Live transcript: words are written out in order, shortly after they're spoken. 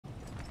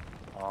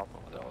No,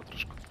 pomohlo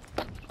trošku.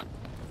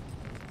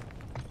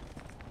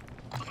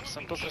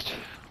 Musím pozrieť.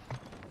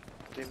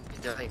 Ty mi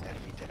ďalej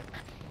nervíte.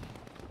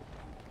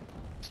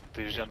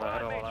 Týždeň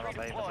nahrávala na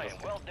main zrazu.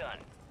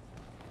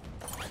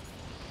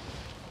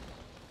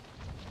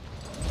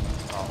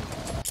 No.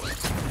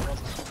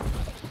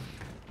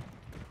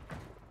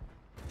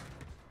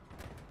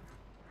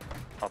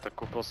 A tak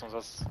kúpil som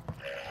zas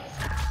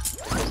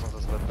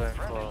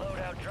VPN-ko,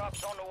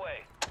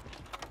 ale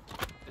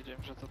vidím,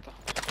 že toto.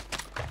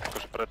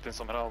 Akože predtým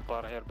som hral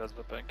pár hier bez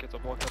VPN-ky, to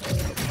bolo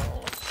katastrofa,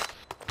 ale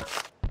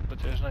to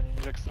tiež není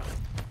nič extra.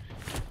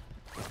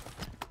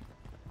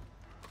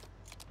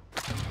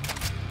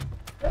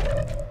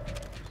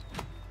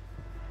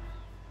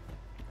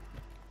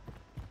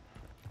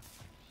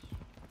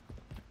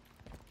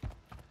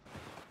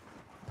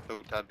 To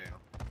tady, jo.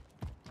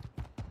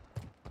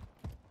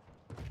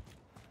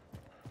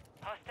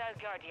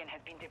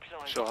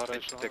 Šel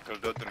hrej, šel. Tekl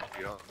do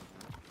držky, jo.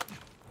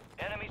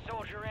 Enemy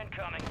soldier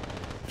incoming.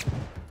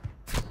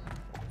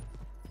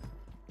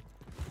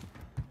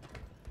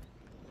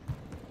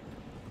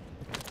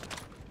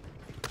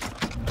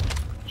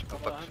 A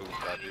pak jsou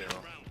tady,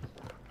 jo.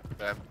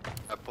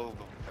 A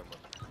poubu.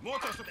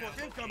 Mortar support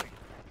incoming.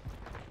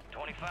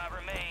 25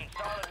 remain.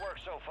 Solid work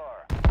so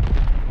far.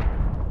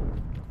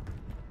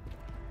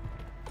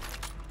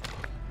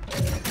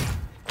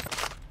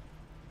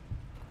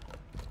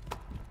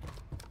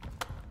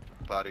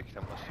 Pár jich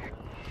tam asi.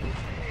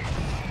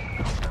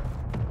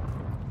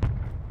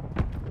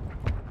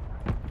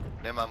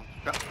 Nemám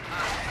kam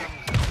ty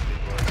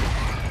vole.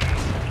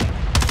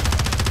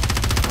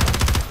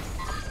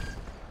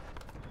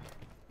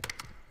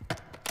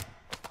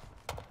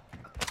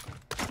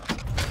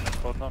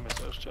 Pod nami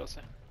sú ešte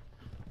asi.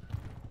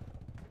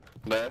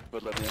 Ne,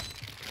 vedle mě.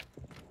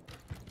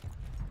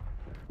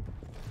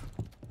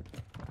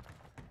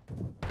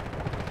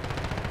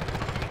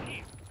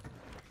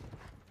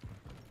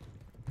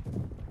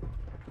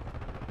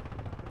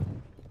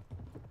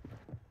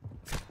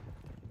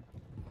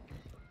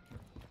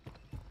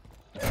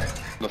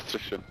 Na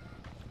střeše.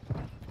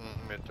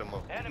 Mě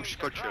to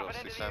uškočilo,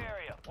 si jsem.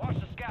 Watch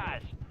the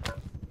skies.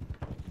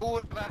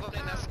 Kurva, on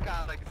je na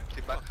skále,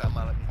 ty bacha,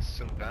 malé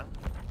sunka.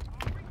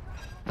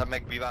 Tam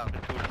jak bývá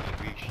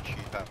vrtulník, víš,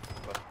 číhá.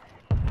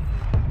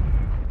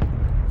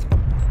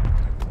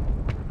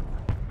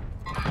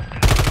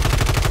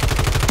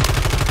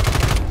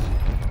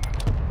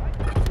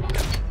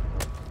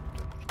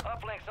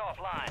 Uplinks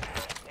offline.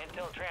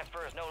 Intel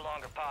transfer is no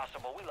longer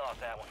possible. We lost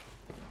that one.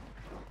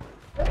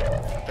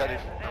 Tady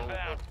v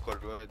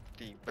obchodu je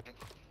týpek.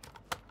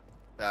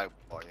 Tak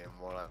po něm,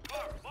 vole.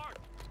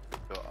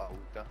 Do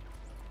auta.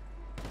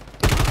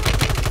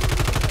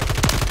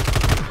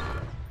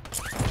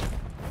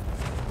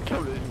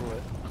 Dobrý, vole.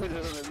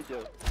 Chodě to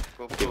neviděl.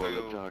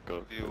 Kopuju,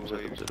 Dobře.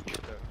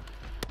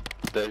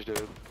 Jdeš, jde.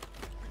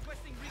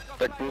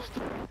 Tak pust.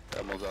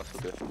 Já mám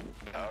zásobě.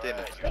 Ty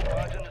ne.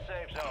 Squad's in the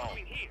safe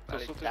zone. To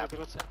sú tie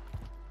vibrace.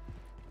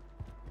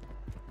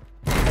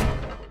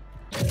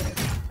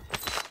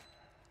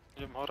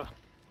 Idem hore.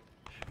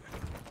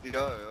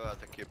 Jo, já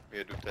taky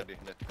jedu tady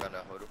hnedka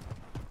nahoru.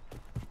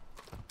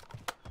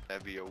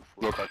 Nebijou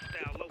furt. No tak.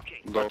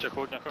 Choďte,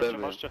 choďte,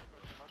 mášte.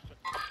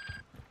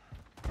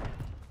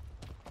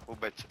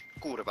 Vůbec,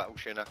 kurva,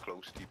 už je na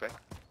close, týpek.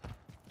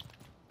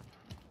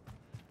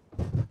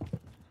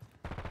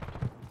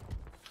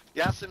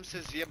 Já jsem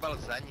se zjebal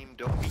za ním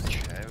do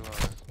píče,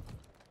 vole.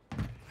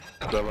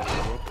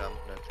 Tam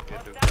hned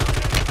jedu.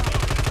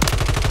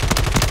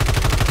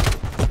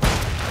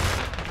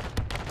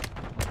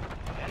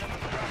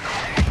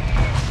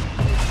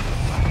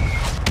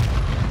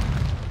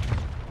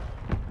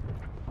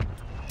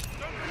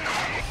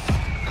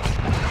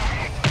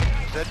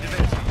 Ze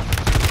dveří.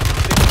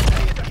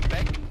 Je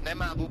týpek,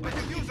 nemá vůbec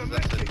nic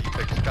zase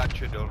týpek,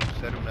 skáče dolů,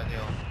 seru na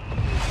něho.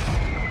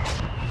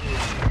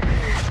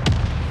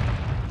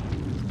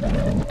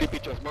 Ty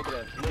pičo,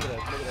 modré,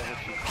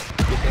 hoči.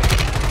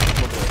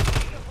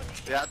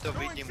 Já to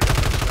vidím, to je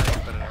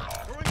sniper, no.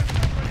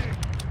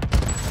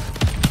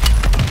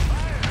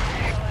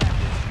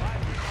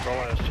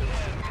 Dole ještě.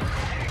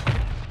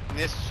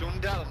 Mě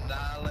sundal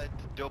nálet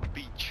do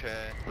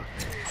píče.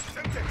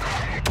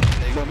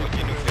 Tej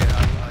hodinu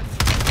běhám a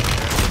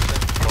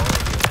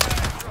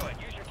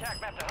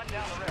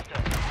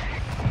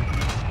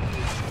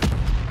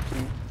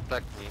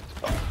tak nic.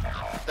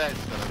 To je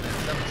strané,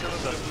 tam celou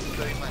dobu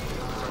stojí mají.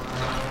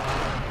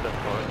 Jdem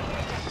pojď.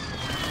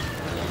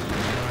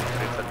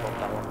 30 bomb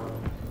tam.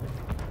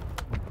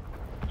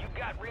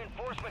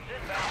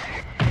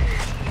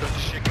 To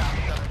čekám,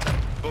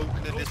 tam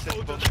boukne 10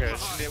 bomb,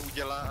 mě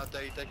udělá a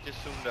tady tak tě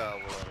sundá,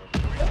 vole.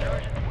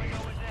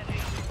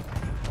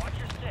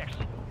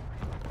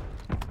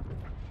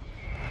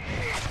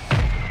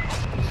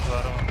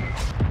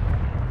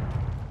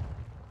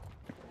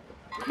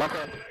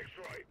 Máte.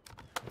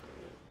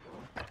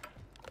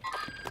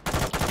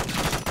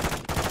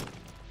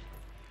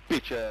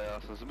 Piče,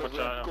 já jsem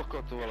zmrzl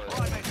kokotu, ale.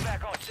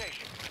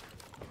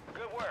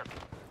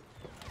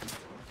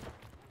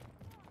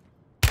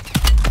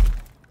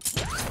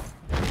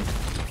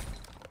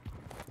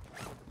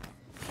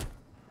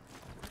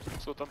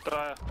 tam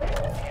traja.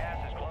 Gas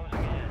is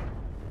closing in.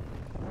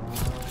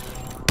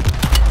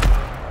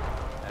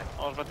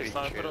 Môžeme tých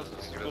sniperov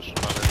skúšať.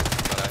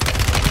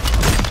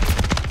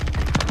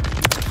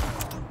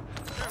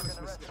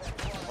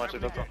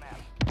 Máte toto.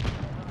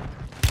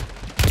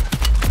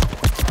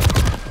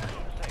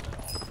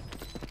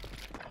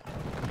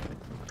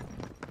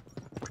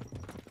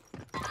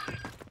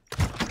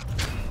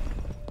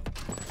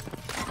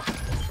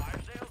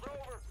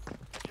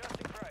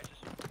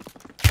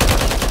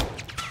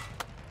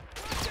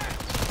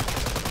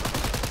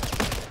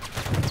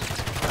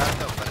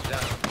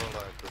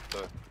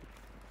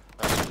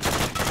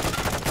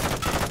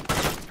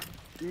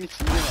 Nic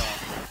nemá.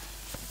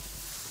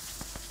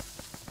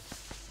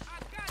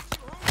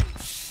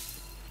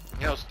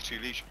 Mě ho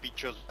střílíš,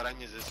 pičo,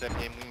 zbraně ze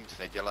země mu nic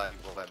nedělají,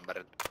 vole,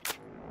 mrd.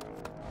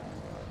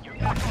 You're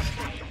back on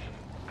station.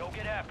 Go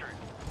get after it.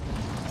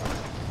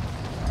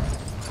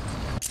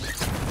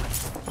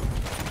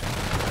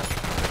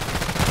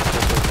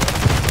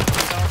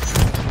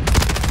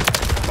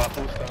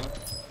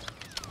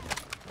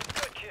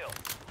 Good kill.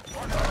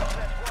 Mark that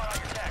squad on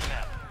your attack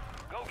map.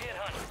 Go get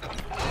hunting.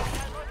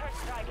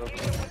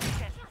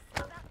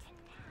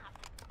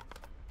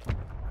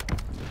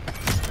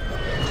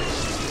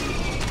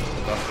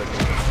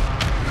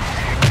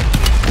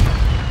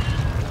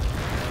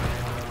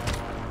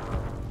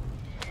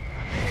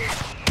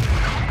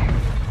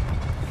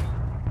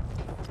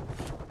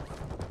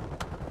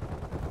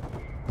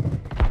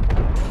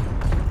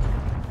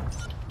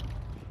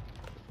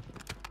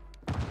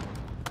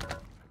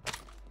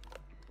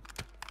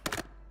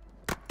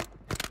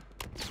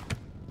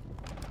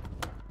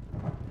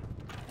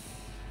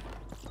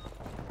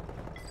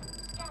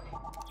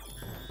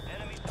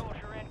 Enemy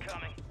soldier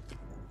incoming.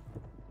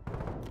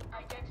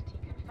 Identity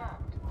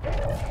confirmed.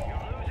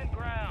 You're losing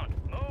ground.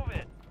 Move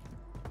it.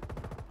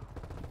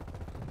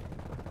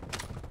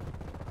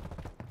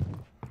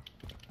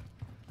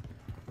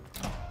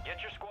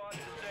 Get your squad to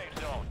the safe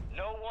zone.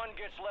 No one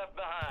gets left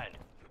behind.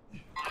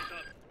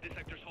 This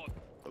sector's hot.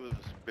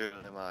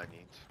 Zbyl nemá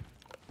nic.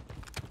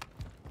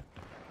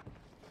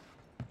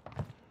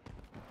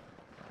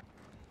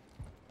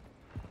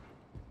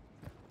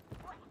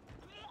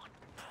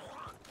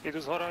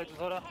 Jdu zhora, jdu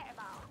zhora.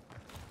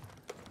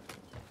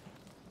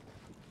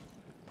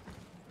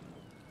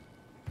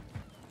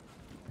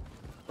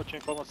 Pojď mi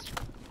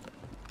pomoct.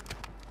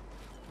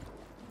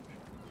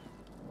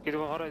 Jdu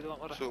vám hora, jdu vám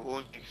hora. Jsou u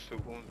nich, jsou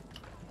u nich.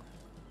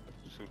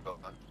 Jsou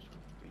doma.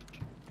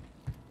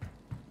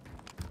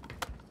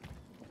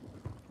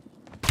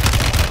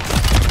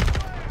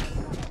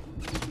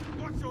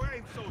 What's your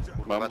aim, soldier?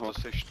 Kurva, to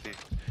seš ty.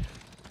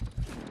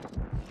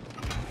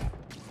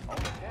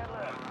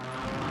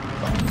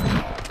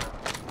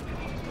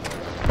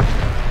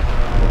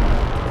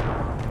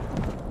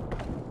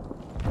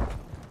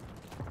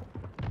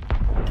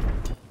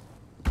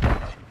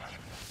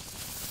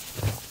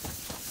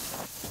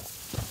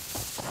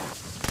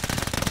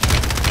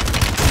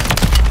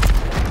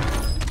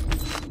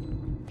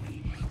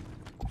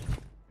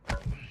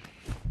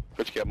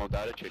 Počkej, já mám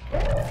dáreček.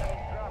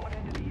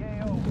 Dropping into the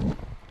AO.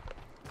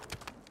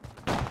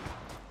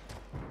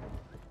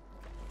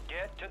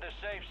 Get to the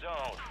safe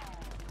zone.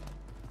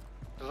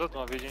 Zad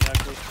má vidí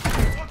nějakou.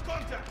 Hot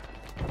contact!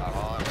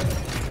 Ahoj.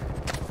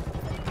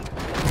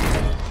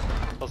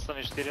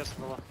 Posledný 4 a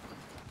znova.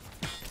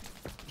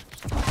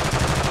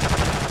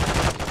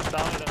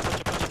 Tam jeden,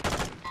 pojď, pojď.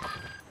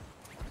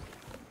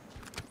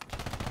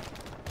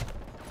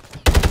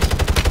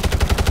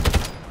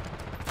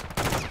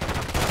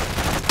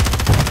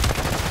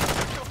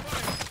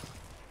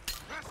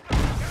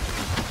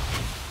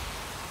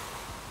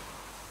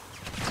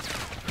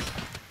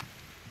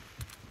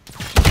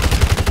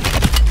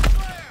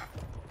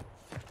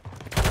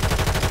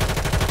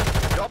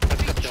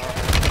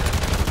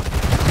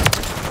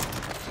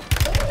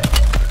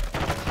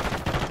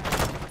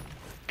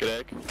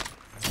 Crack.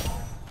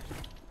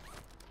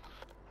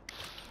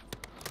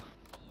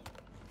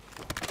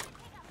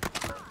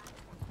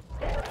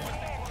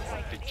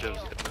 Pičo,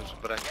 z jednu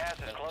zbraň. Gas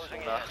is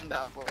closing Na in.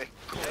 náboj.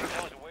 Safe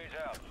zone's a ways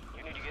out.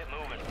 You need to get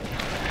moving.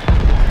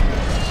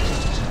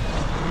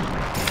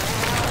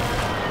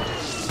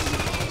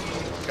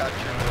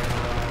 Skáče.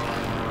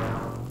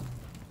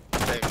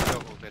 Dej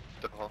toho, hned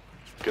toho.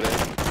 Crack.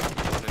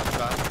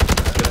 Dneska.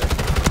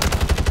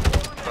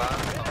 Dva.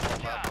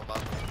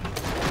 Mám.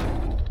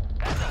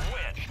 That's a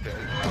win. 4.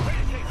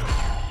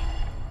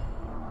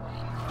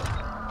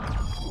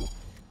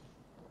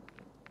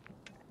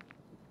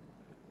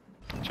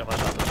 Čo máš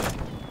na to?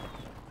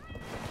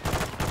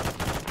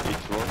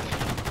 X-Watch.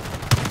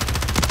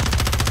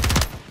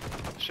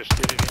 Ještě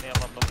 4 viny a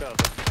mám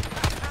knockout.